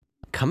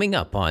coming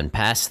up on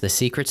Pass the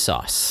Secret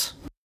Sauce.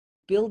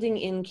 Building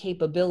in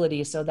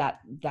capability so that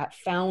that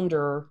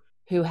founder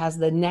who has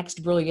the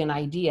next brilliant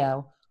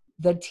idea,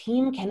 the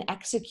team can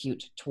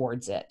execute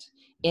towards it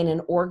in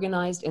an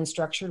organized and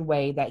structured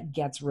way that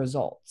gets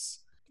results.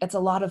 It's a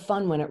lot of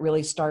fun when it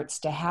really starts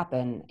to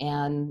happen,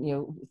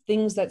 and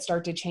things that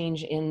start to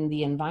change in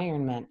the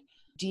environment,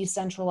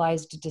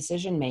 decentralized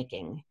decision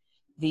making.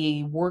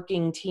 The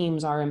working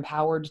teams are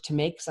empowered to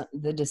make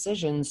the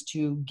decisions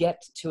to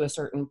get to a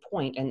certain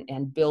point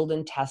and build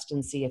and test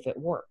and see if it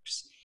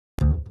works.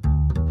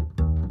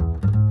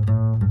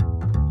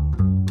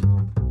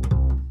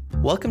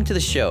 Welcome to the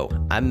show.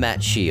 I'm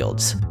Matt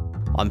Shields.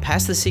 On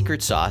Pass the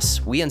Secret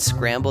Sauce, we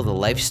unscramble the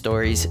life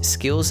stories,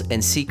 skills,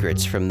 and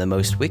secrets from the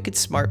most wicked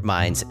smart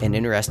minds and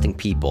interesting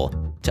people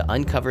to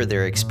uncover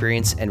their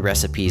experience and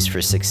recipes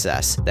for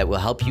success that will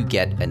help you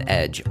get an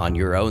edge on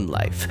your own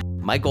life.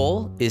 My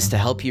goal is to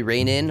help you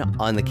rein in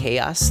on the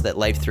chaos that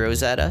life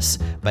throws at us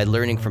by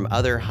learning from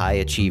other high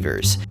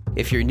achievers.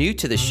 If you're new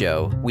to the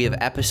show, we have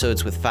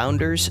episodes with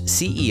founders,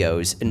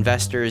 CEOs,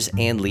 investors,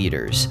 and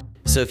leaders.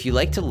 So if you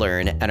like to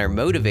learn and are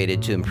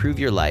motivated to improve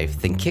your life,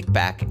 then kick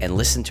back and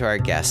listen to our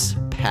guests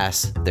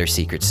pass their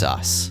secret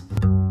sauce.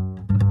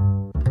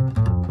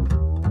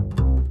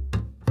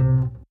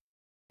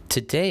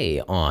 Today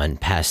on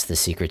Pass the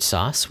Secret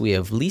Sauce, we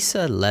have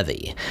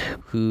Levy,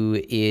 who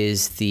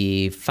is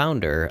the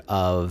founder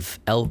of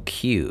L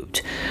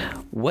Cubed.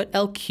 What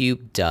L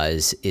Cubed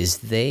does is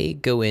they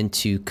go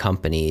into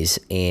companies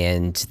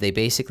and they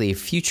basically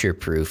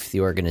future-proof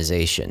the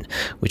organization,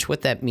 which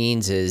what that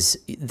means is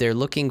they're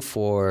looking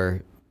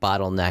for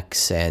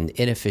bottlenecks and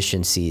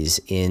inefficiencies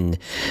in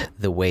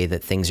the way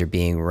that things are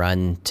being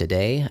run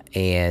today,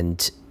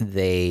 and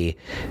they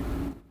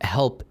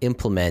help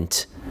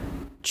implement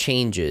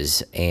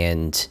changes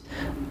and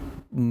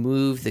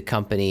move the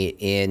company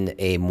in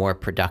a more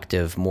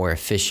productive, more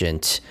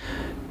efficient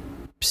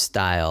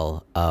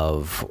style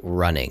of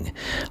running.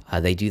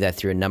 They do that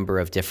through a number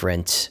of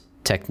different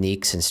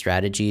techniques and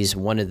strategies.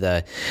 One of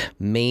the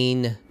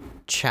main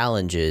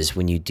challenges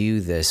when you do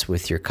this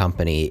with your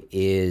company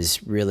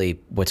is really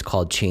what's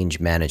called change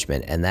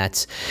management, and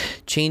that's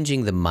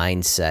changing the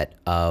mindset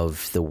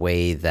of the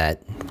way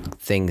that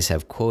things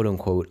have quote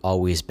unquote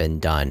always been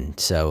done.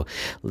 So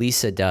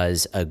Lisa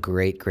does a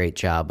great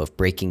job of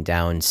breaking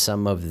down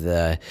some of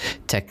the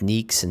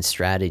techniques and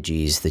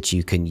strategies that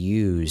you can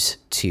use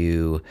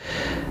to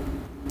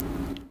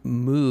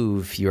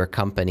move your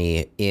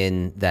company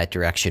in that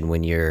direction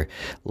when you're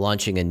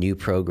launching a new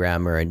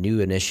program or a new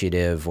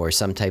initiative or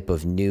some type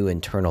of new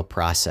internal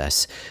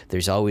process.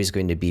 There's always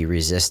going to be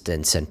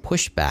resistance and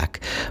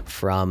pushback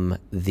from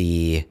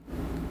the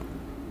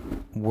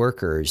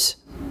workers,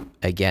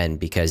 again,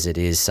 because it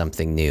is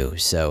something new.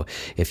 So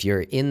if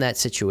you're in that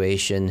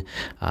situation,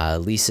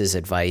 Lisa's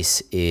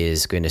advice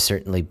is going to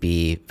certainly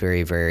be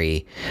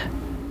very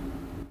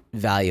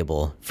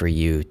valuable for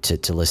you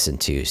to listen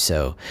to.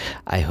 So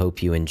I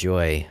hope you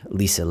enjoy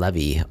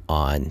Levy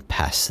on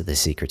Pass the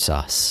Secret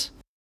Sauce.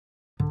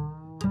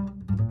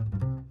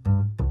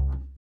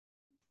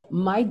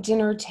 My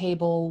dinner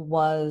table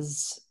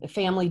was a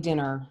family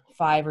dinner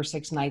 5 or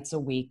 6 nights a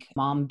week,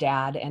 mom,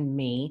 dad, and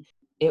me.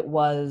 It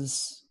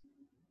was,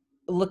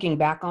 looking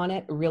back on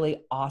it,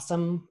 really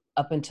awesome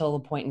up until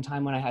the point in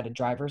time when I had a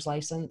driver's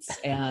license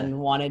and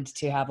wanted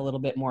to have a little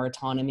bit more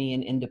autonomy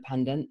and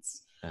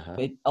independence. Uh-huh.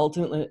 It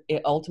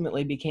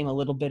ultimately became a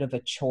little bit of a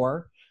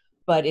chore,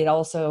 but it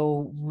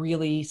also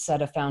really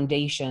set a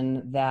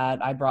foundation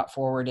that I brought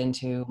forward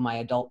into my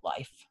adult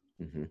life.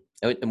 Mm-hmm.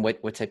 And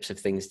what types of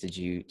things do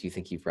you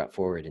think you've brought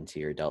forward into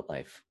your adult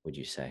life, would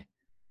you say?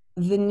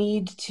 The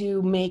need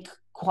to make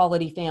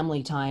quality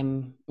family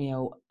time,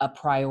 a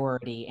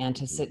priority, and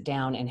to sit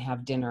down and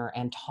have dinner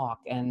and talk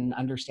and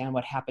understand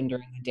what happened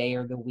during the day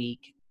or the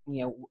week,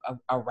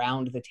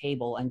 around the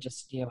table, and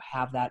just,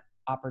 have that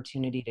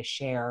opportunity to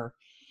share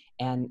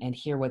and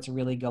hear what's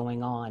really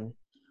going on.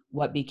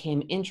 What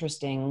became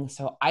interesting,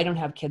 so I don't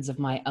have kids of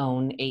my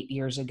own. 8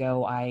 years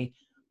ago, I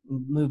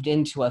moved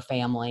into a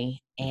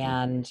family,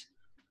 and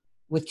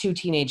with 2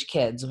 teenage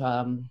kids,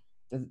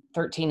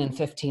 13 and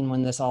 15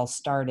 when this all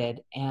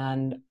started,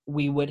 and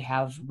we would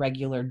have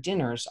regular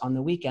dinners on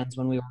the weekends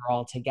when we were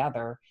all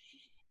together,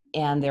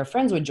 and their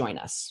friends would join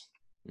us.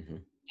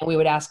 And we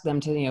would ask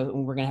them to,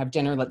 we're going to have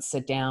dinner, let's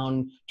sit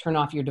down, turn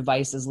off your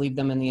devices, leave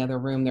them in the other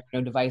room. There are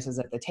no devices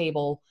at the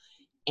table.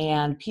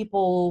 And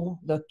people,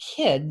 the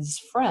kids'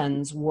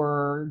 friends,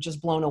 were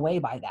just blown away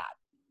by that.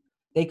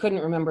 They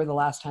couldn't remember the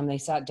last time they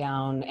sat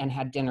down and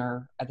had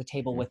dinner at the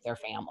table with their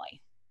family.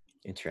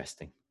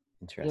 Interesting.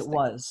 It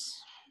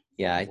was.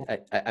 Yeah,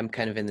 I'm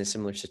kind of in a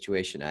similar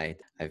situation.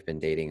 I've been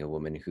dating a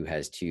woman who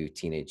has 2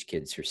 teenage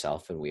kids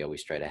herself, and we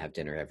always try to have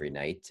dinner every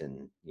night.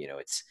 And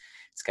it's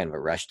kind of a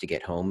rush to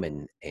get home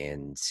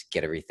and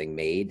get everything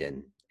made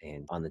and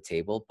on the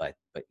table. But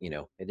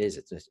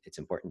it's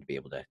important to be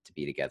able to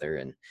be together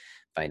and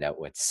find out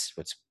what's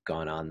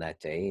gone on that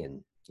day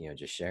and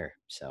just share.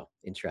 So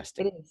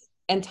interesting. It is.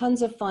 and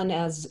tons of fun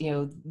as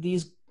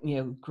these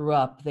grew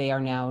up. They are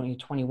now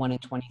 21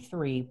 and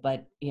 23,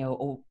 but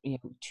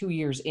 2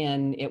 years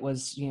in, it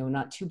was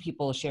not two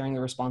people sharing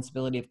the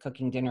responsibility of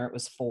cooking dinner, it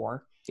was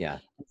four. Yeah.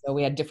 So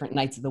we had different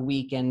nights of the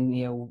week, and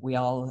we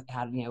all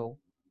had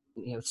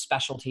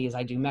specialties.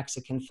 I do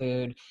Mexican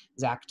food,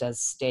 Zach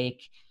does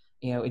steak.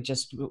 It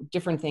just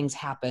different things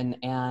happen,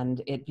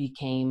 and it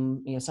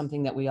became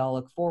something that we all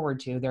look forward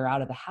to. They're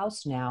out of the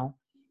house now,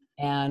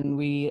 and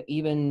we,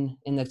 even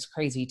in this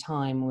crazy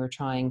time, we're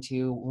trying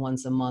to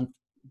once a month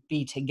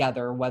be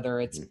together, whether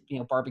it's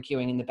Mhm.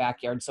 barbecuing in the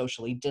backyard,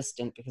 socially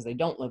distant because they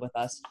don't live with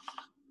us,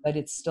 but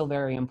it's still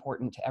very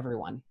important to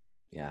everyone.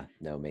 Yeah,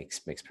 no, makes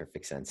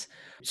perfect sense.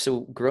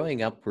 So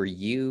growing up, were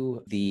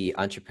you the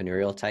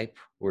entrepreneurial type?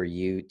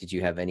 Did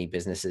you have any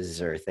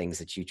businesses or things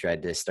that you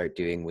tried to start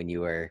doing when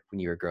you were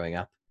growing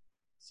up?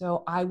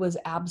 So I was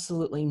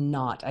absolutely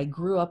not. I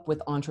grew up with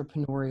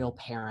entrepreneurial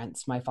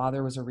parents. My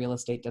father was a real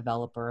estate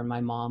developer, and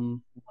my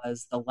mom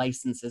was the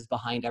licenses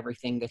behind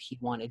everything that he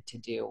wanted to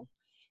do.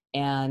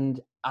 And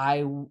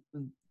I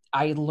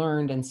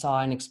learned and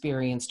saw and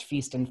experienced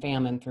feast and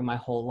famine through my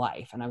whole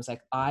life. And I was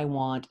like, I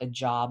want a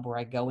job where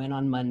I go in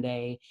on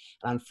Monday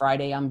and on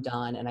Friday I'm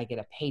done and I get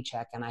a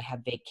paycheck and I have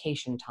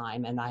vacation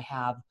time and I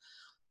have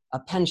a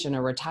pension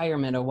or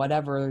retirement or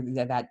whatever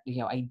that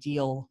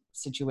ideal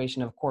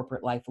situation of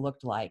corporate life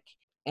looked like,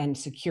 and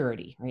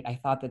security, right? I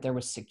thought that there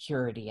was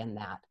security in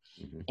that.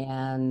 Mhm.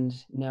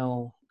 And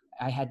no,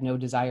 I had no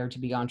desire to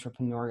be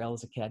entrepreneurial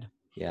as a kid.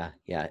 Yeah,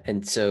 yeah.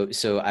 And so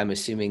I'm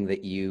assuming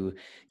that you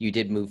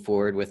did move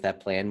forward with that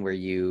plan where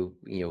you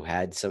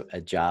had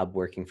a job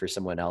working for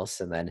someone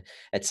else, and then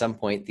at some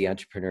point the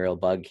entrepreneurial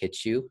bug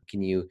hits you.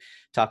 Can you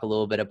talk a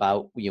little bit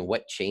about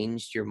what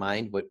changed your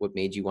mind? What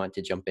made you want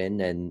to jump in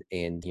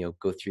and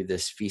go through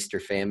this feast or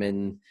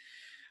famine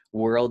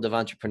world of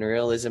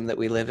entrepreneurialism that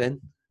we live in?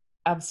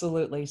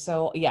 Absolutely.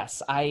 So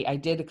yes, I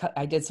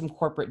did some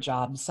corporate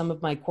jobs. Some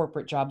of my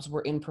corporate jobs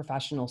were in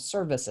professional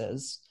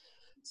services.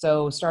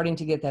 So starting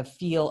to get the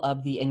feel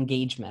of the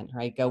engagement,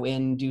 right? Go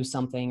in, do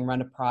something,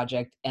 run a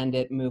project, end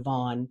it, move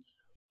on.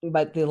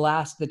 But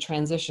the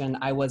transition,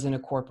 I was in a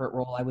corporate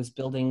role. I was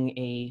building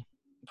a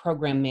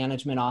program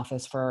management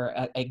office for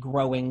a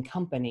growing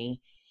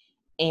company.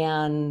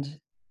 And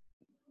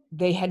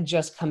they had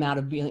just come out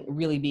of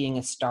really being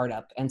a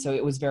startup, and so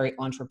it was very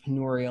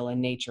entrepreneurial in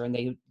nature, and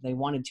they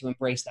wanted to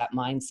embrace that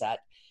mindset.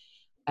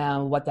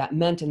 What that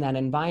meant in that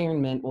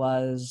environment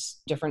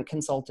was different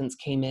consultants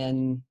came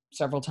in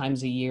several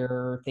times a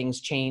year.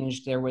 Things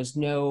changed. There was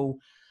no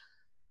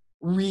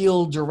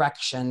real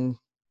direction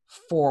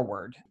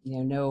forward.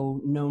 No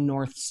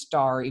North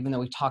Star, even though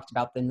we talked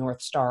about the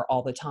North Star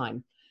all the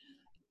time.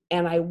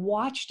 And I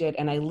watched it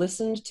and I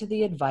listened to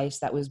the advice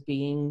that was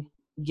being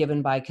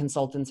given by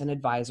consultants and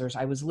advisors.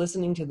 I was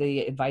listening to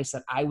the advice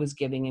that I was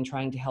giving and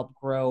trying to help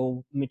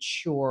grow,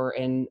 mature,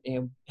 and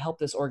help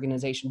this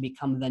organization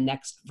become the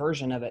next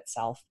version of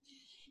itself.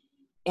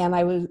 And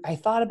I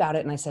thought about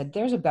it and I said,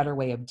 there's a better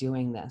way of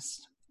doing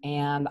this.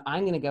 And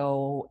I'm going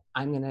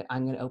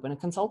to open a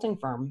consulting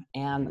firm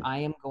and Mhm. I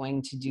am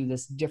going to do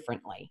this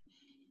differently.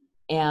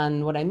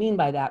 And what I mean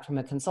by that from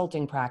a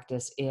consulting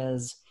practice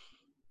is,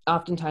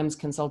 oftentimes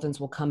consultants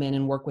will come in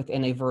and work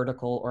within a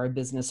vertical or a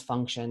business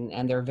function,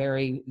 and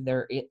they're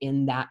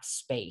in that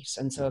space.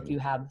 And so if Mhm. you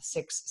have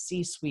six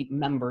C-suite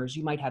members,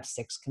 you might have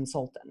six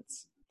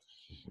consultants,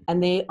 Mhm.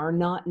 and they are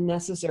not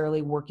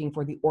necessarily working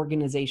for the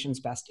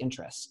organization's best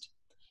interest.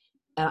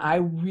 And I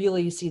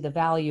really see the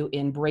value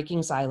in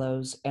breaking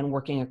silos and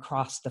working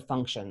across the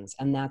functions,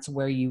 and that's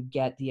where you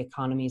get the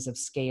economies of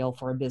scale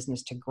for a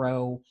business to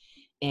grow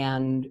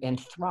and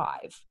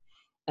thrive.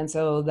 And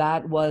so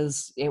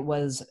it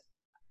was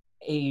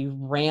a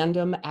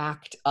random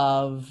act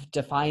of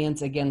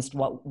defiance against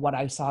what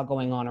I saw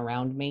going on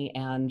around me,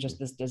 and just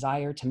this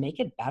desire to make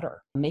it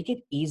better, make it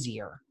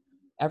easier.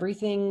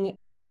 Everything,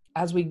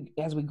 as we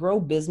grow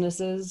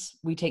businesses,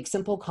 we take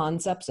simple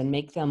concepts and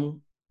make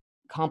them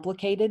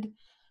complicated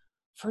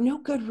for no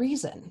good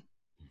reason,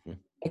 Mhm.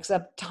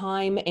 except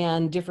time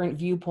and different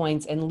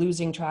viewpoints and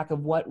losing track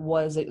of what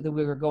was it that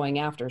we were going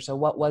after. So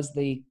what was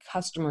the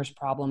customer's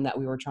problem that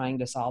we were trying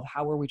to solve?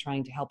 How were we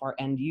trying to help our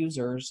end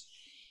users?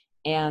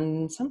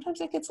 And sometimes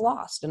it gets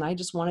lost. And I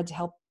just wanted to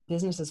help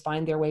businesses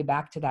find their way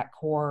back to that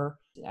core,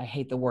 I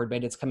hate the word,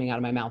 but it's coming out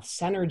of my mouth,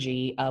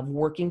 synergy of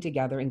working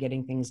together and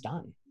getting things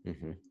done.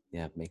 Mhm.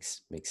 Yeah,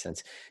 makes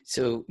sense.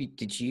 So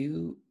did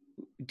you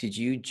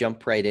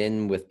jump right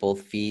in with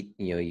both feet?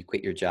 You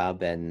quit your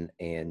job and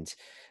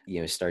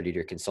started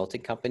your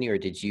consulting company, or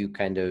did you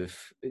kind of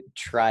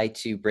try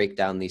to break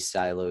down these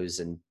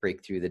silos and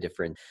break through the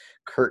different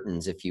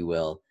curtains, if you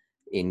will,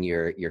 in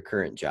your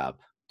current job?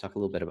 Talk a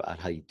little bit about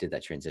how you did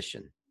that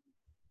transition.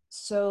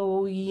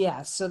 So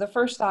yes, so the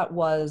first thought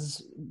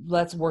was,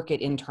 let's work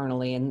it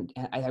internally. And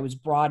I was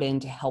brought in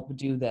to help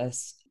do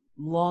this.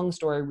 Long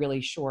story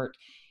really short,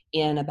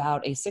 in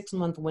about a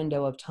 6-month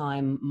window of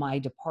time, my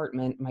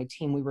department, my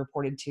team, we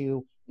reported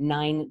to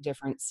 9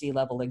 different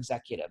C-level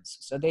executives.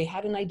 So they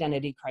had an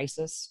identity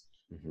crisis.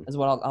 Hmm. is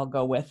what I'll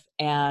go with.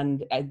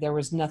 And there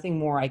was nothing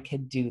more I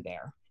could do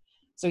there.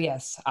 So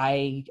yes,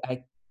 I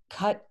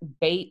cut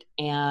bait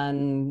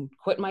and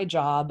quit my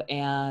job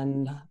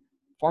and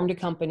formed a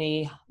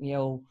company,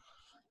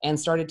 and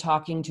started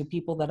talking to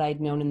people that I'd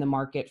known in the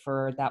market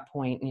for at that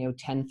point,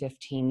 10,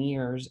 15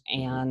 years.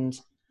 Hmm. And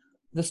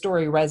the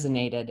story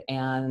resonated.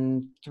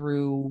 And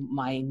through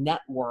my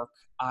network,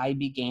 I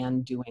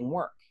began doing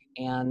work.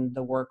 And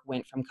the work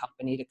went from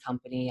company to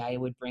company. I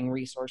would bring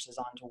resources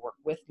on to work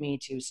with me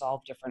to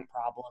solve different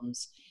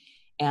problems.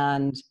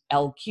 And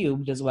L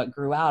cubed is what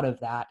grew out of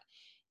that.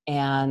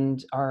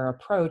 And our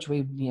approach,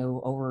 we,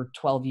 over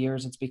 12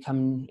 years,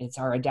 it's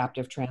our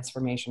adaptive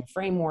transformation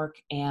framework.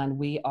 And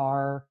we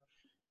are,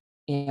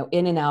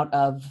 in and out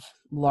of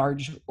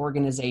large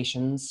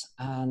organizations.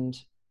 And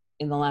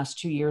in the last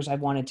 2 years,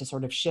 I've wanted to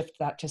sort of shift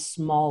that to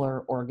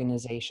smaller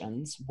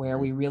organizations where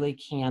Hmm. we really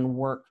can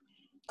work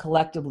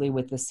collectively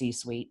with the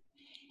C-suite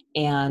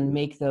and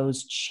make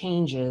those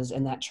changes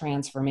and that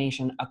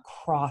transformation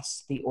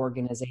across the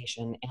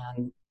organization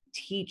and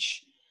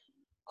teach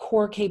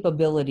core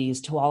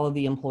capabilities to all of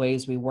the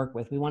employees we work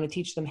with. We want to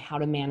teach them how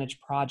to manage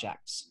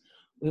projects.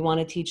 We want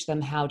to teach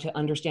them how to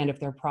understand if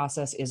their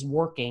process is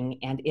working,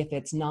 and if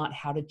it's not,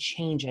 how to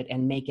change it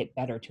and make it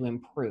better to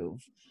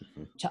improve.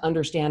 Hmm. To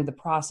understand the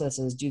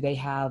processes, do they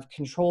have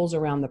controls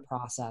around the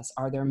process?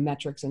 Are there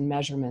metrics and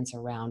measurements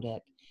around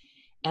it?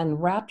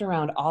 And wrapped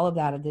around all of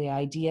that, the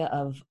idea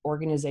of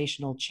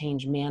organizational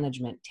change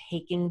management,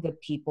 taking the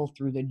people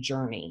through the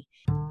journey.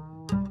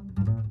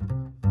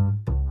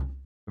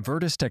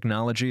 Vertus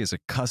Technology is a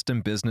custom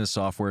business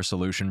software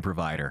solution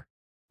provider.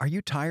 Are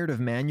you tired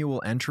of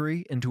manual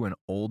entry into an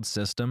old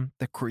system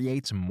that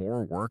creates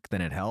more work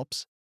than it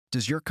helps?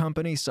 Does your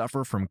company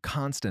suffer from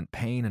constant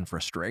pain and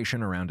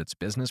frustration around its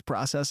business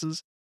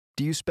processes?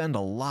 Do you spend a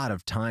lot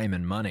of time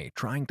and money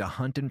trying to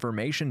hunt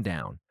information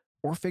down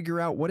or figure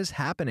out what is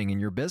happening in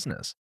your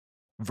business?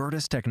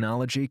 Vertus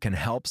Technology can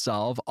help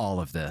solve all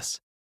of this.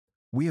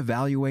 We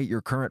evaluate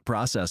your current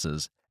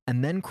processes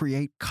and then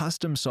create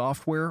custom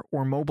software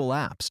or mobile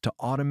apps to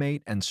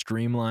automate and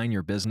streamline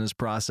your business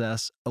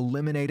process,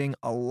 eliminating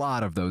a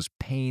lot of those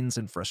pains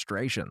and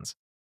frustrations.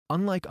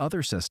 Unlike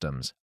other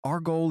systems, our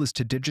goal is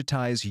to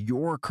digitize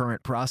your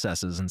current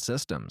processes and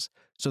systems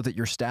so that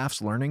your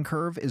staff's learning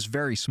curve is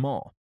very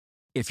small.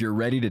 If you're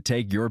ready to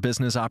take your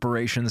business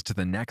operations to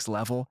the next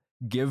level,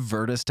 give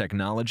Vertus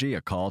Technology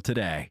a call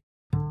today.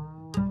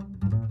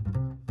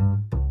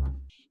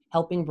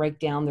 Helping break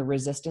down the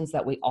resistance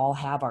that we all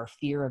have, our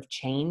fear of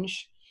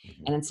change.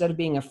 Hmm. And instead of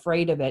being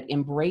afraid of it,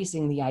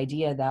 embracing the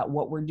idea that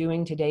what we're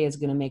doing today is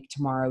going to make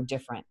tomorrow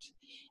different.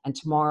 And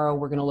tomorrow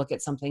we're going to look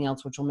at something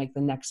else which will make the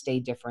next day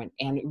different.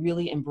 And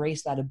really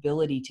embrace that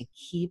ability to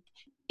keep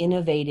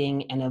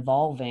innovating and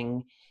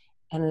evolving.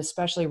 And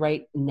especially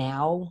right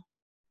now,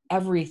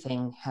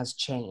 everything has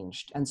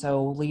changed. And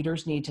so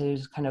leaders need to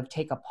kind of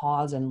take a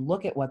pause and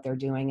look at what they're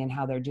doing and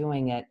how they're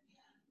doing it,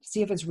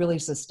 see if it's really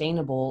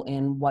sustainable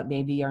in what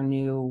may be our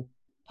new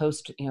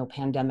post,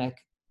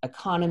 pandemic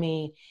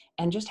economy,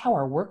 and just how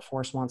our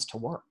workforce wants to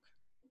work.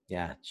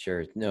 Yeah,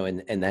 sure. No,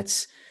 and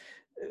that's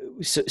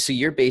so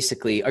you're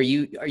basically, are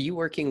you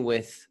working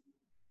with,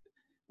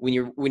 when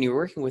you're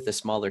working with a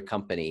smaller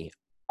company,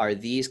 are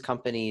these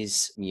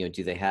companies,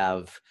 do they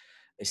have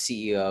a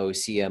CEO,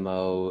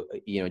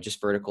 CMO,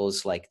 just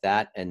verticals like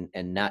that, and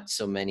not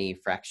so many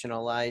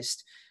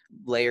fractionalized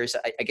layers?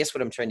 I guess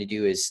what I'm trying to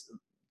do is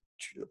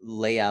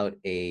lay out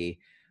a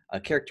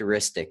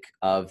characteristic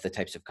of the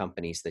types of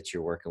companies that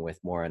you're working with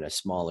more on a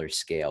smaller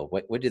scale.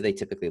 What do they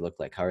typically look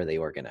like? How are they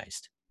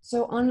organized?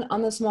 So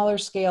on the smaller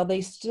scale,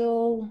 they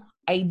still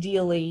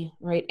ideally,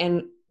 right,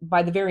 and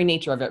by the very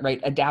nature of it, right,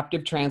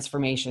 adaptive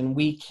transformation,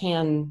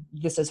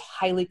 this is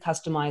highly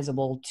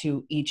customizable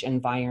to each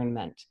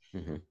environment.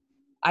 Hmm.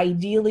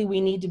 Ideally,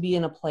 we need to be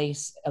in a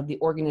place of the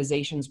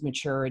organization's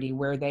maturity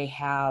where they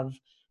have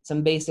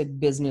some basic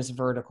business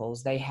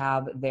verticals. They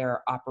have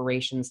their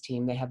operations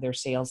team, they have their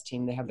sales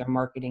team, they have their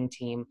marketing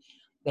team,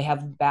 they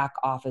have back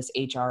office,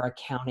 HR,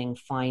 accounting,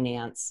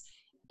 finance.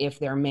 If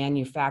they're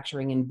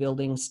manufacturing and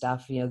building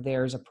stuff,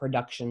 there's a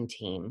production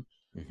team.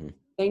 Hmm.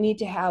 They need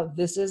to have,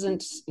 this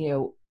isn't,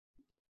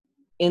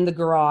 in the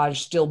garage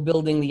still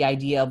building the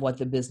idea of what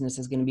the business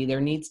is going to be.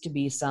 There needs to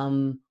be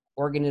some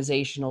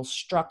organizational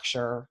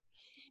structure,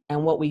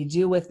 and what we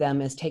do with them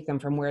is take them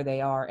from where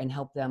they are and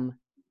help them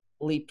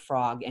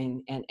leapfrog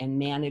and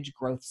manage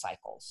growth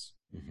cycles.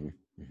 Hmm.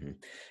 Hmm.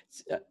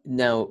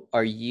 Now,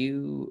 are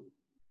you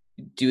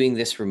doing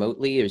this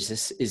remotely, or is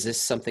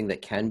this something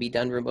that can be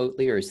done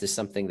remotely, or is this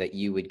something that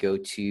you would go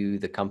to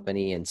the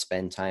company and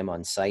spend time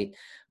on site?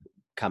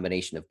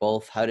 Combination of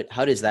both? How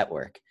does that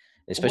work?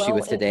 Especially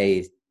Well, with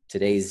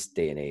today's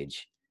day and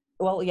age.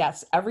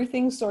 yes,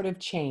 everything's sort of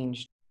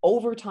changed.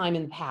 Over time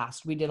in the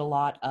past, we did a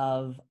lot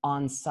of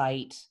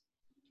on-site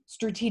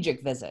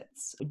strategic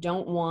visits. We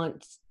don't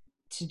want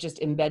to just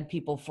embed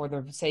people for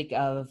the sake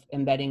of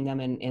embedding them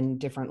in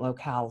different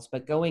locales,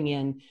 but going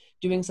in,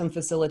 doing some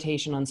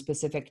facilitation on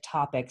specific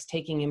topics,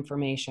 taking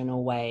information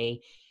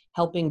away,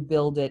 helping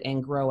build it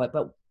and grow it.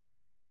 But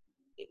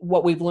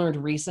what we've learned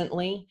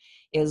recently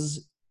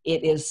is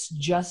it is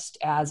just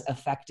as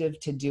effective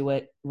to do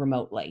it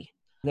remotely.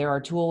 There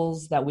are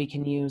tools that we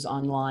can use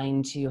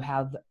online to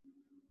have,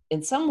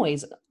 in some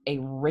ways, a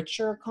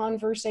richer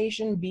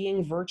conversation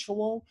being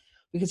virtual,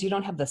 because you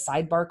don't have the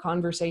sidebar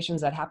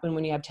conversations that happen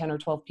when you have 10 or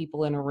 12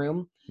 people in a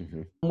room.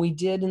 Mm-hmm. We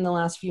did in the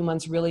last few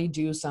months really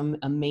do some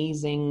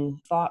amazing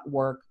thought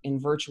work in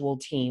virtual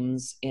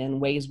teams in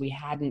ways we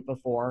hadn't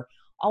before.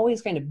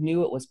 Always kind of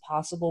knew it was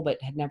possible,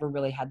 but had never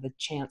really had the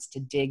chance to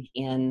dig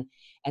in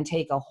and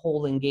take a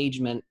whole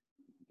engagement,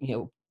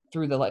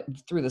 through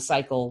the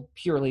cycle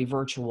purely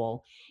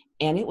virtual.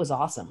 And it was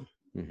awesome.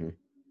 Mm-hmm.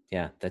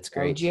 Yeah, that's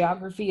So great.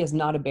 geography is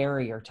not a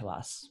barrier to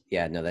us.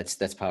 Yeah, no,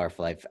 that's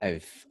powerful.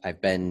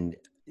 I've been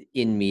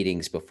in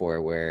meetings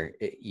before where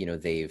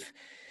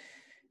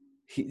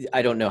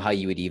I don't know how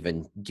you would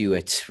even do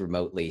it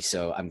remotely.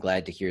 So I'm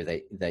glad to hear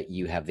that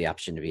you have the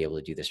option to be able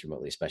to do this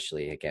remotely,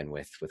 especially again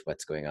with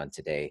what's going on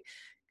today.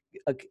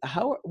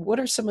 What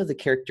are some of the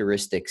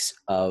characteristics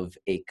of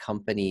a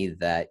company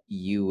that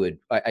you would,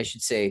 I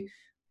should say,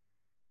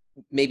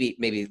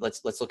 maybe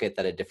let's look at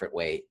that a different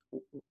way.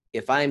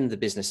 If I'm the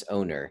business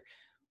owner,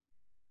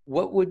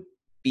 what would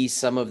be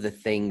some of the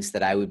things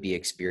that I would be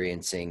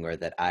experiencing or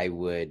that I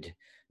would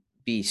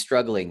be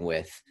struggling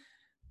with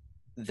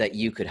that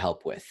you could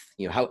help with?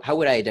 How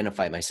would I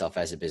identify myself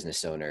as a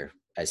business owner,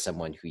 as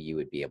someone who you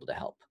would be able to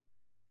help?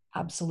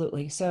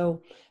 Absolutely.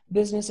 So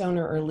business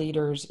owner or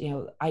leaders,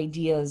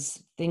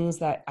 ideas, things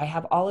that I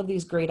have all of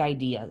these great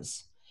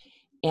ideas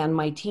and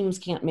my teams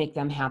can't make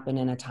them happen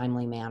in a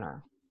timely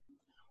manner.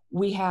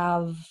 We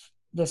have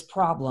this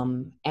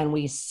problem and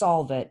we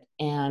solve it,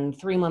 and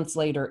 3 months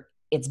later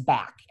it's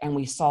back and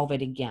we solve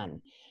it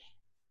again.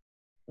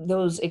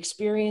 Those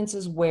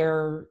experiences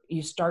where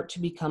you start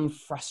to become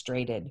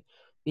frustrated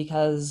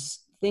because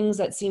things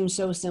that seem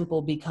so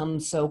simple become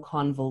so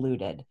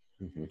convoluted.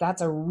 Mm-hmm.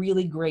 That's a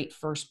really great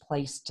first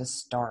place to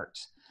start.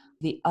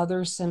 The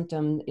other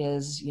symptom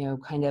is,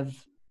 kind of,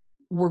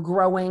 we're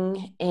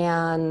growing,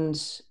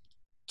 and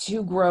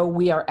to grow,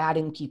 we are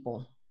adding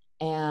people,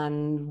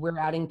 and we're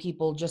adding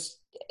people just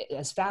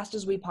as fast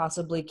as we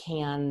possibly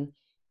can.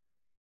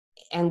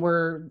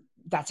 And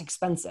that's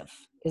expensive.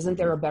 Isn't Mm-hmm.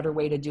 there a better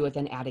way to do it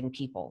than adding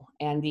people?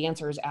 And the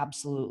answer is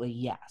absolutely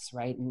yes,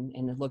 right?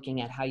 And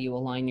looking at how you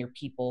align your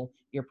people,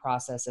 your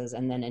processes,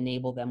 and then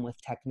enable them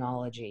with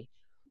technology.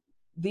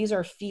 These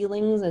are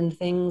feelings and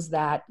things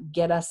that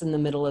get us in the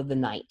middle of the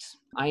night.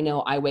 I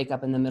know I wake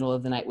up in the middle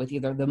of the night with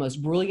either the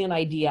most brilliant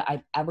idea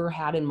I've ever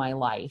had in my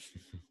life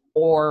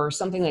or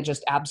something that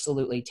just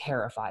absolutely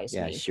terrifies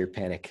Yeah, me. sheer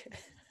panic.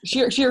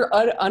 Sheer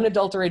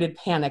unadulterated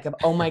panic of,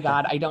 oh my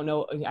God, I don't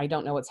know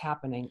what's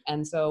happening.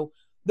 And so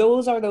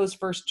those are those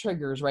first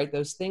triggers, right?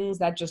 Those things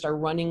that just are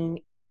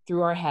running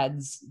through our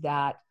heads,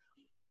 that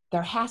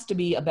there has to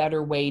be a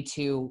better way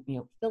to,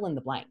 fill in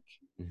the blank.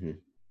 Mm-hmm.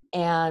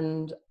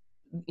 And,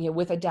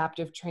 with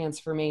adaptive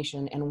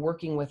transformation and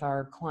working with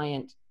our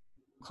client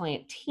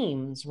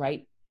teams,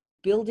 right?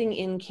 Building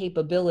in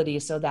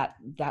capabilities so that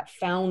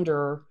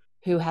founder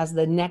who has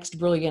the next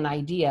brilliant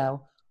idea,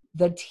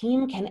 the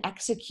team can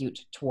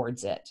execute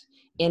towards it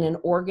in an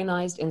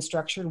organized and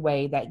structured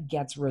way that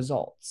gets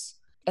results.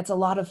 It's a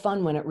lot of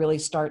fun when it really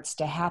starts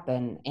to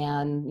happen,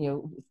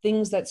 and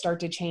things that start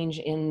to change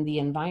in the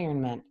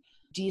environment.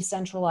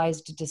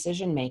 Decentralized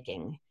decision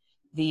making.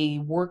 The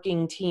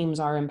working teams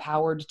are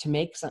empowered to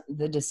make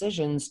the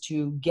decisions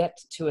to get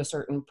to a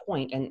certain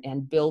point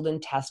and build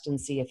and test and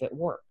see if it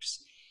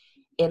works.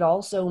 It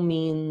also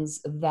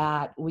means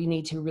that we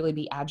need to really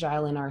be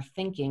agile in our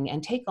thinking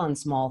and take on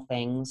small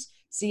things,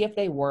 see if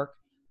they work,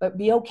 but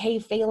be okay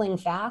failing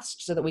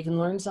fast so that we can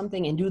learn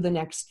something and do the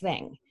next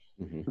thing.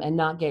 Mm-hmm. And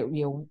not get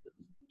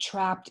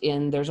trapped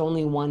in there's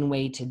only one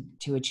way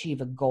to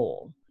achieve a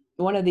goal.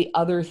 One of the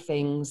other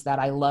things that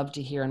I love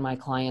to hear in my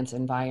clients'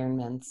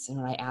 environments, and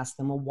when I ask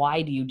them, well,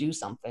 why do you do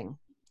something?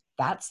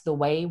 That's the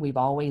way we've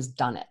always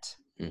done it.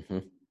 Mm-hmm.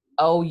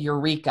 Oh,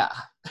 eureka.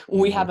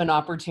 We Mm-hmm. have an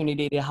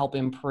opportunity to help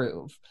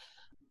improve.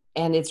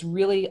 And it's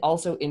really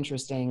also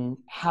interesting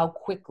how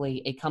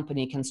quickly a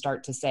company can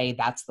start to say,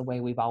 that's the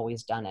way we've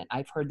always done it.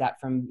 I've heard that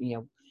from,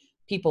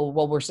 people,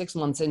 well, we're 6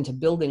 months into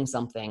building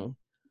something.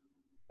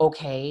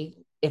 Okay,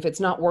 if it's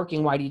not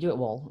working, why do you do it?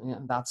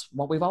 Well, that's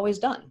what we've always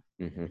done.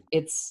 Mm-hmm.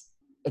 It's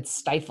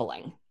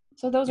stifling.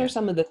 So those Yeah. are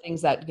some of the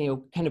things that,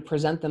 kind of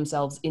present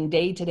themselves in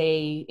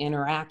day-to-day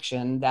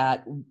interaction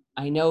that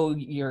I know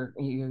you're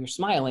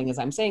smiling as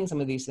I'm saying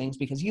some of these things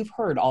because you've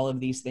heard all of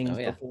these things Oh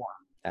yeah, before,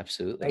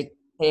 absolutely. right?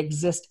 They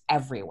exist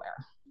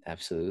everywhere.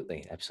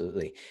 Absolutely.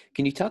 Absolutely.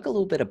 Can you talk a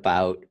little bit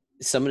about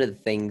some of the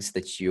things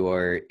that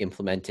you're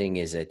implementing?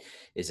 Is it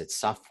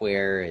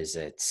software? Is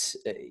it,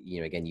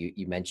 again,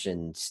 you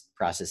mentioned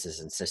processes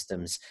and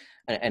systems,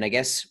 and I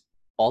guess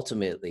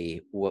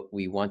ultimately what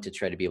we want to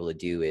try to be able to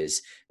do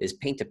is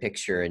paint a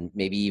picture, and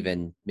maybe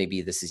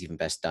this is even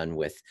best done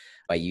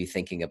by you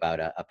thinking about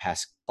a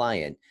past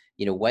client.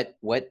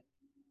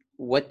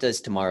 What does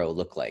tomorrow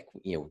look like?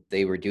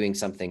 They were doing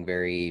something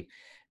very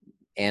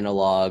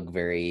analog,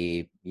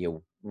 very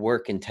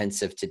work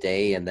intensive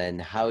today? And then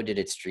how did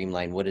it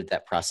streamline? What did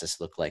that process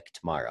look like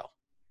tomorrow?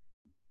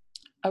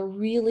 A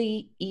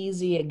really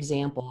easy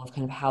example of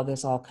kind of how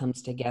this all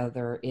comes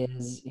together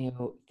is,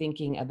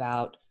 thinking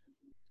about,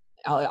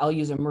 I'll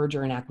use a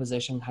merger and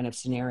acquisition kind of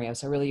scenario.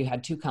 So really you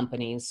had two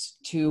companies,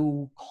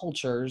 two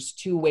cultures,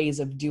 two ways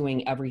of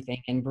doing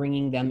everything and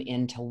bringing them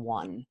into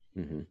one.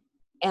 Mm-hmm.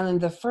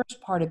 And the first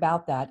part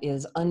about that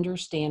is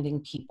understanding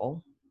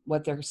people,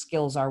 what their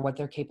skills are, what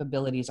their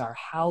capabilities are,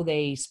 how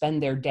they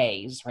spend their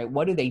days, right?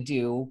 What do they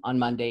do on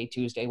Monday,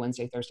 Tuesday,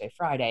 Wednesday, Thursday,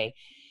 Friday?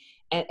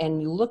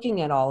 And looking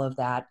at all of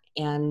that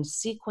and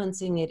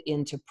sequencing it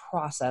into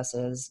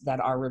processes that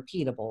are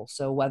repeatable.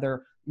 So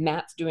whether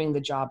Matt's doing the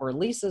job or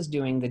Lisa's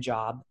doing the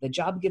job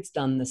gets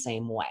done the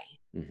same way.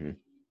 Mm-hmm.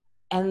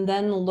 And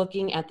then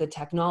looking at the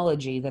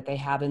technology that they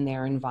have in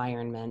their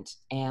environment,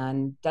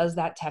 and does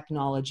that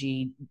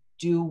technology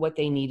do what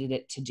they needed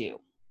it to do?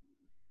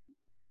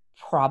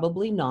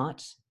 Probably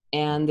not.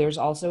 And there's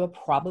also a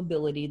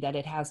probability that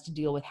it has to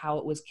deal with how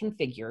it was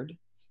configured.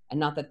 And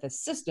not that the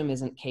system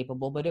isn't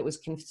capable, but it was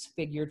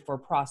configured for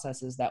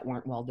processes that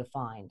weren't well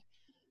defined.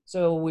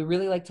 So we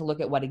really like to look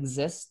at what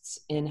exists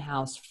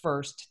in-house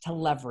first to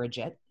leverage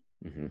it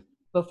Mm-hmm.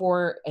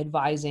 before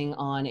advising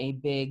on a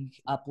big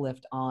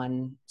uplift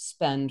on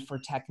spend for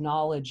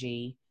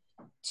technology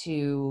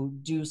to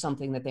do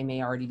something that they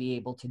may already be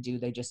able to do,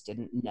 they just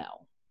didn't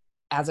know.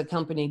 As a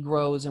company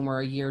grows and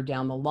we're a year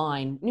down the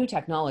line, new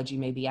technology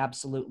may be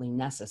absolutely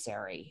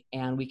necessary,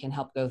 and we can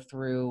help go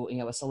through,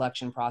 a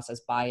selection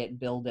process, buy it,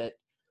 build it,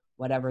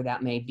 whatever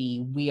that may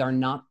be. We are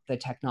not the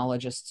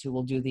technologists who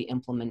will do the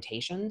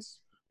implementations.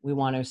 We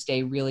want to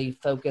stay really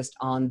focused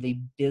on the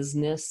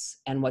business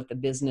and what the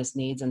business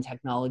needs, and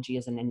technology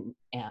is an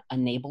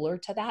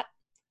enabler to that.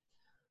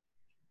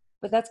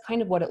 But that's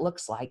kind of what it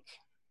looks like.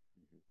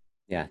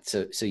 Yeah.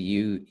 So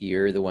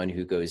you're the one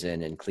who goes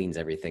in and cleans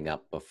everything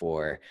up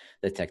before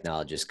the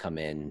technologists come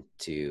in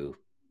to,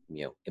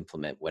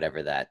 implement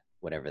whatever that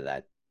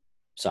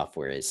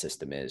software is,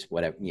 system is,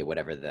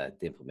 whatever the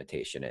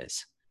implementation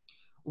is.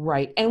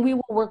 Right. And we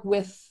will work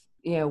with,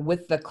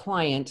 with the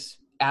client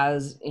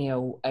as,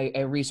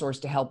 a resource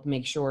to help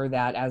make sure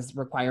that as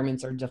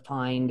requirements are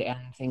defined and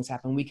things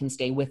happen, we can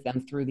stay with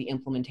them through the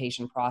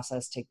implementation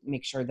process to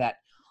make sure that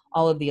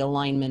all of the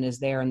alignment is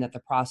there and that the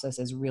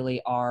processes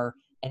really are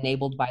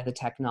enabled by the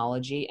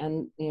technology.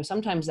 And,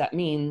 sometimes that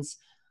means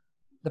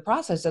the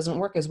process doesn't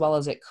work as well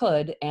as it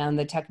could, and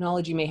the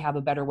technology may have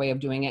a better way of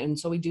doing it. And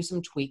so we do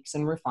some tweaks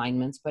and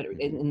refinements, but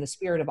in the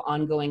spirit of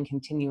ongoing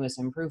continuous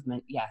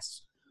improvement,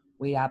 yes,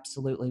 we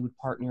absolutely would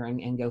partner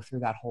and go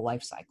through that whole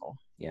life cycle.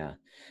 Yeah.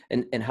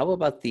 And how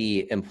about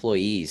the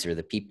employees or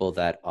the people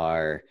that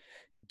are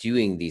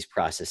doing these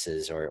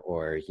processes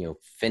or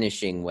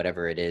finishing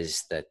whatever it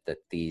is that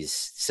these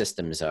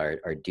systems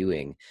are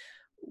doing?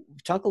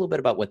 Talk a little bit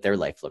about what their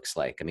life looks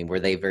like. I mean, were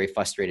they very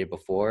frustrated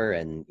before?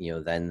 And,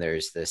 then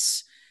there's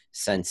this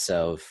sense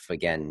of,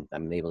 again,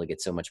 I'm able to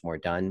get so much more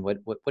done. What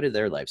do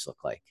their lives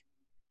look like?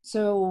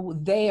 So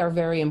they are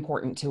very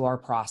important to our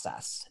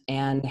process,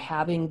 and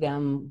having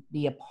them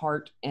be a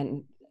part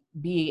and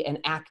be an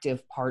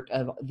active part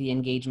of the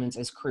engagements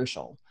is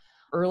crucial.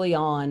 Early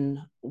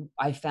on,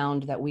 I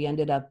found that we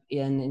ended up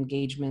in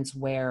engagements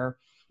where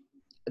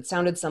it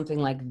sounded something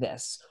like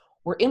this: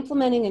 we're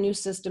implementing a new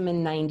system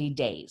in 90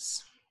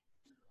 days.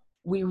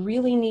 We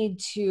really need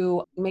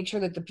to make sure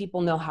that the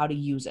people know how to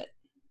use it.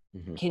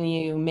 Mm-hmm. Can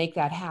you make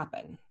that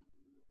happen?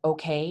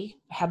 Okay.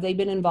 Have they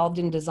been involved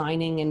in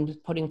designing and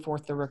putting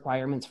forth the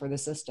requirements for the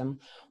system?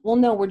 Well,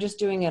 no, we're just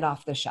doing it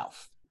off the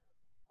shelf.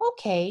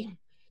 Okay.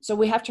 So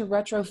we have to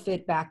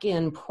retrofit back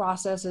in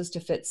processes to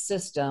fit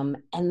system.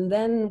 And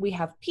then we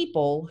have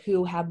people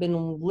who have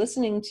been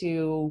listening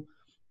to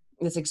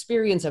this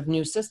experience of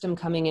new system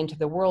coming into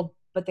the world,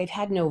 but they've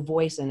had no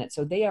voice in it.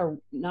 So they are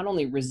not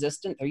only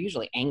resistant, they're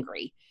usually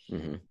angry.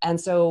 Mm-hmm. And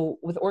so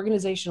with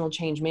organizational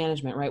change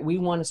management, right, we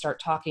want to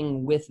start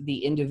talking with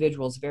the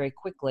individuals very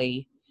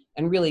quickly,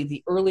 and really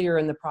the earlier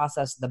in the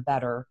process, the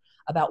better,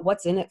 about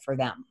what's in it for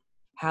them,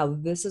 how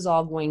this is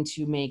all going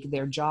to make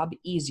their job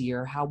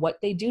easier, how what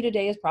they do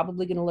today is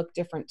probably going to look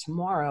different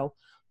tomorrow,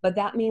 but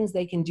that means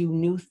they can do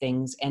new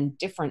things and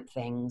different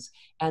things,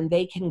 and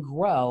they can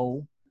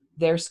grow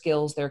their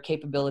skills, their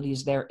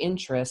capabilities, their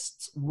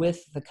interests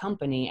with the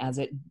company as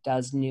it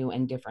does new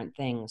and different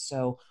things.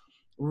 So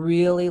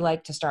really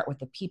like to start with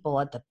the people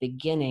at the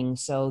beginning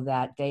so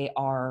that they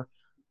are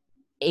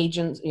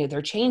agents,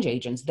 they're change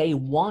agents. They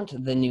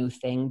want the new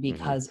thing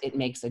because it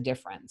makes a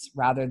difference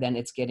rather than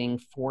it's getting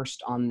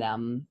forced on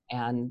them.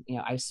 And,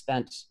 I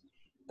spent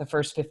the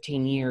first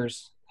 15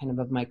 years kind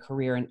of my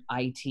career in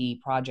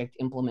IT project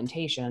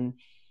implementation,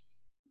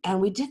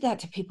 and we did that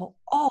to people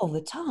all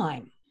the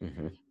time.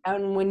 Mm-hmm.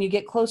 And when you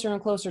get closer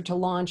and closer to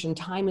launch and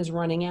time is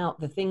running out,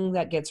 the thing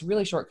that gets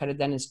really shortcutted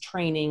then is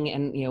training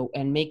and,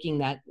 and making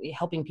that,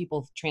 helping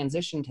people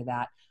transition to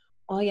that.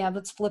 Oh yeah,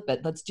 let's flip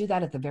it. Let's do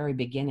that at the very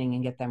beginning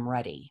and get them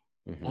ready.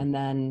 Mm-hmm. And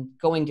then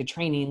going to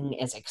training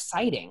is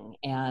exciting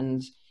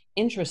and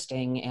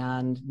interesting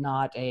and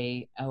not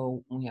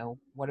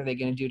what are they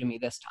going to do to me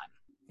this time?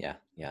 Yeah,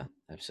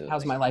 How's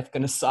absolutely. my life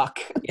going to suck?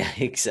 Yeah,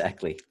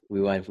 exactly.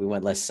 We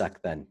want less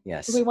suck then.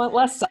 Yes. We want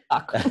less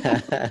suck.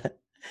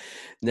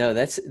 No,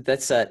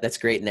 that's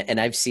great, and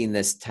I've seen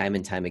this time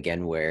and time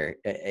again where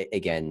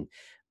again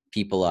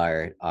people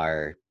are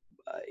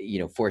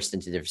forced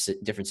into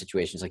different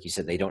situations. Like you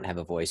said, they don't have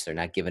a voice, they're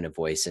not given a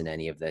voice in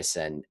any of this,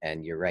 and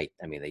you're right.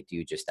 I mean, they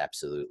do just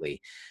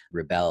absolutely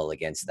rebel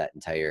against that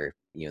entire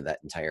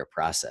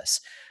process.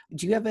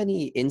 Do you have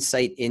any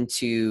insight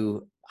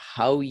into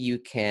how you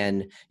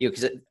can,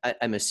 because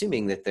I'm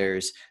assuming that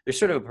there's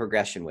sort of a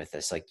progression with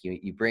this, like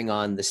you bring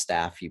on the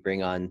staff, you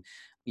bring on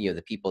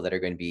the people that are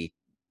going to be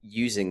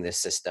using this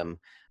system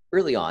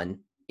early on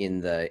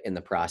in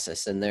the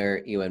process, and they're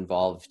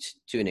involved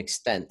to an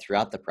extent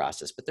throughout the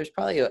process, but there's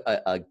probably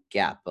a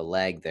gap, a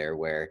lag there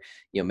where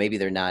maybe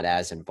they're not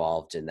as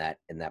involved in that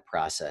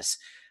process.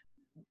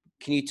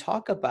 Can you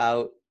talk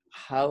about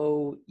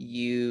how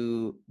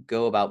you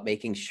go about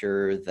making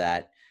sure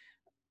that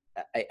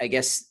I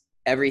guess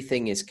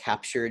everything is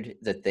captured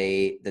that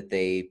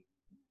they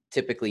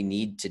typically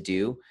need to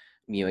do?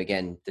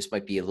 Again, this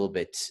might be a little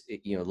bit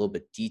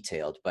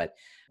detailed, but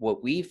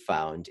what we've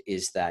found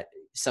is that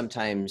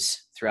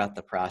sometimes throughout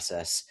the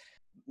process,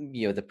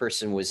 the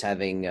person was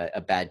having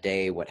a bad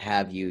day, what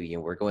have you.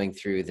 We're going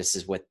through, this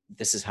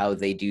is how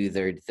they do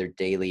their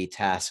daily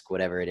task,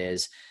 whatever it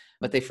is,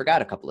 but they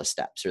forgot a couple of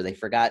steps, or they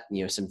forgot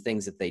some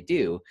things that they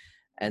do.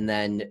 And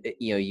then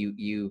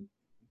you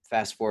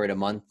fast forward a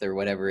month or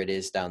whatever it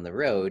is down the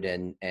road,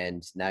 and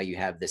now you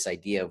have this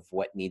idea of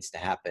what needs to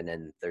happen,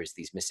 and there's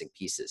these missing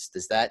pieces.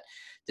 Does that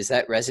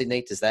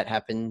resonate? Does that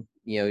happen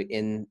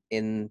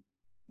in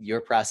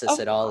your process Of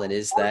at all? And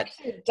is that, course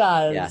it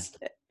yeah, does.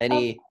 Of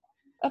any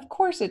Of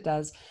course it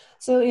does.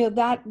 So,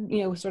 that,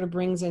 sort of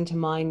brings into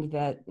mind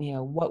that,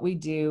 what we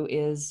do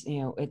is,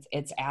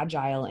 it's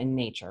agile in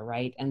nature,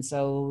 right? And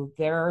so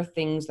there are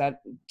things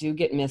that do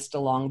get missed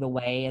along the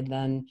way, and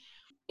then,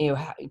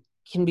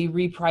 can be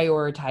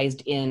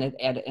reprioritized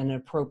at an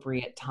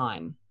appropriate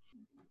time.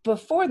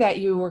 Before that,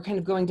 you were kind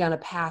of going down a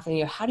path,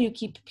 and, how do you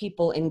keep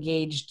people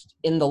engaged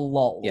in the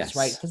lulls,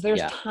 right? yes, Because there's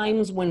yeah,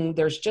 times when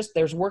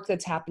there's work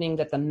that's happening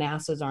that the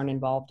masses aren't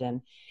involved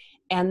in.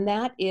 And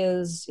that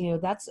is,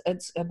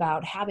 it's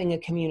about having a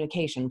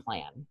communication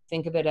plan.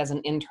 Think of it as an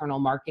internal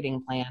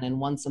marketing plan. And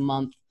once a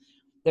month,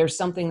 there's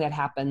something that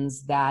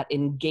happens that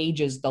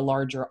engages the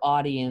larger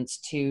audience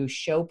to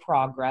show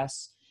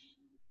progress,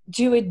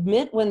 to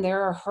admit when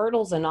there are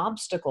hurdles and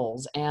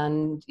obstacles,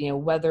 and,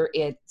 whether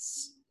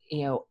it's,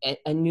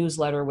 a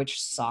newsletter,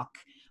 which suck,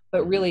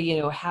 but hmm,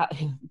 really,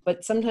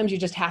 but sometimes you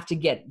just have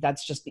to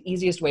that's just the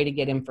easiest way to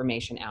get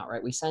information out,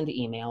 right? We send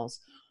emails.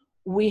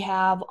 We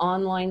have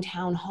online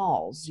town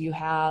halls. You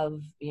have,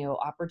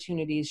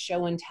 opportunities,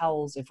 show and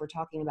tells. If we're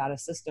talking about a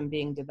system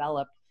being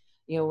developed,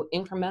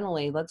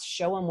 incrementally, let's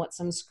show them what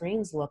some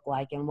screens look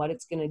like and what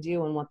it's going to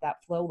do and what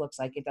that flow looks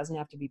like. It doesn't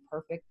have to be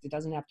perfect. It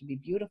doesn't have to be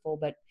beautiful,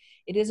 but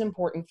it is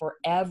important for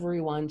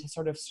everyone to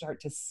sort of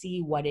start to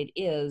see what it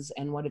is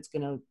and what it's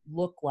going to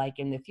look like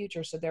in the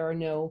future, so there are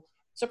no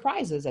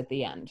surprises at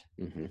the end.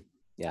 hmm,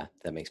 yeah,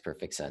 that makes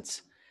perfect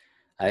sense.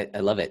 I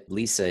love it.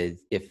 Lisa,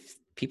 if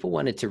people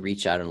wanted to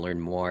reach out and learn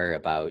more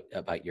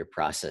about your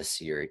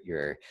process,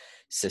 your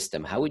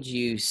system, how would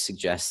you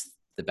suggest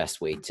the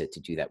best way to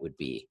do that would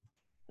be?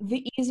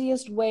 The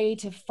easiest way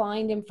to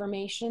find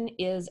information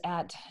is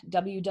at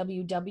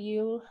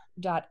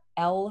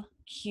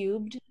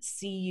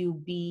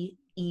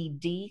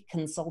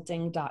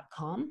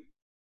www.lcubed.consulting.com.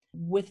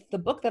 With the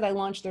book that I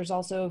launched, there's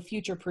also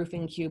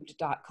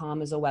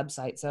futureproofingcubed.com as a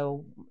website.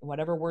 So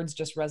whatever words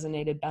just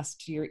resonated best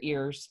to your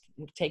ears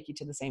will take you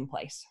to the same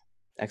place.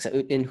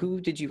 Excellent. And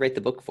who did you write the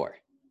book for?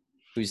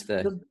 Who's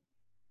the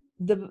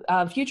The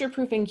Future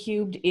Proofing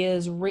Cubed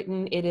is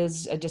written, it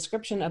is a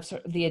description of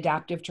the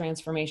adaptive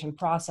transformation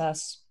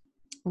process,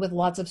 with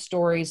lots of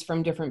stories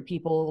from different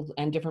people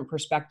and different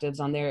perspectives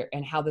on there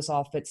and how this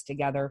all fits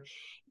together.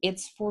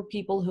 It's for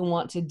people who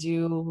want to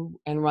do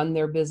and run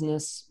their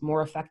business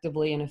more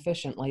effectively and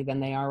efficiently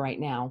than they are right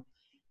now.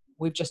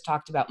 We've just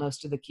talked about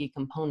most of the key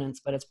components,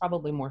 but it's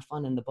probably more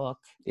fun in the book.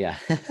 yeah.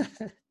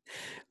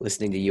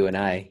 Listening to you and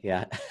I,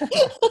 yeah.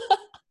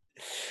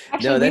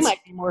 Actually, No, we that's,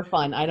 might be more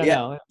fun. I don't yeah,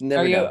 know. Are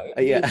never you? know.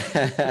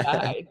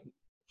 Yeah.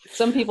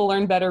 Some people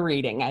learn better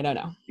reading. I don't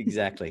know.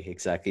 Exactly.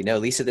 No,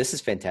 Lisa, this is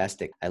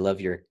fantastic. I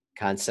love your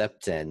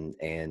concept, and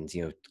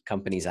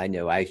companies, I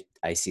know I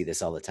see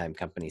this all the time.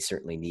 Companies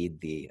certainly need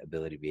the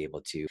ability to be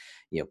able to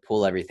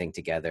pull everything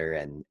together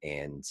and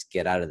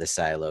get out of the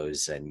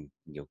silos, and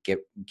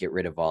get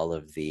rid of all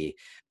of the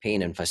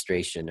pain and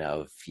frustration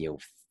of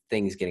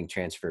things getting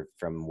transferred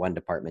from one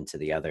department to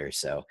the other.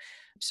 So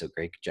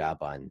great job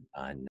on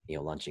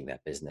launching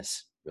that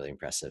business. Really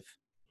impressive.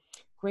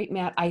 Great,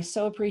 Matt. I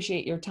so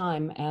appreciate your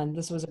time, and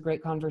this was a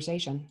great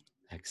conversation.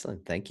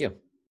 Excellent. Thank you.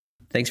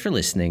 Thanks for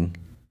listening.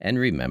 And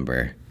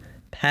remember,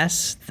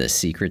 pass the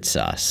secret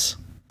sauce.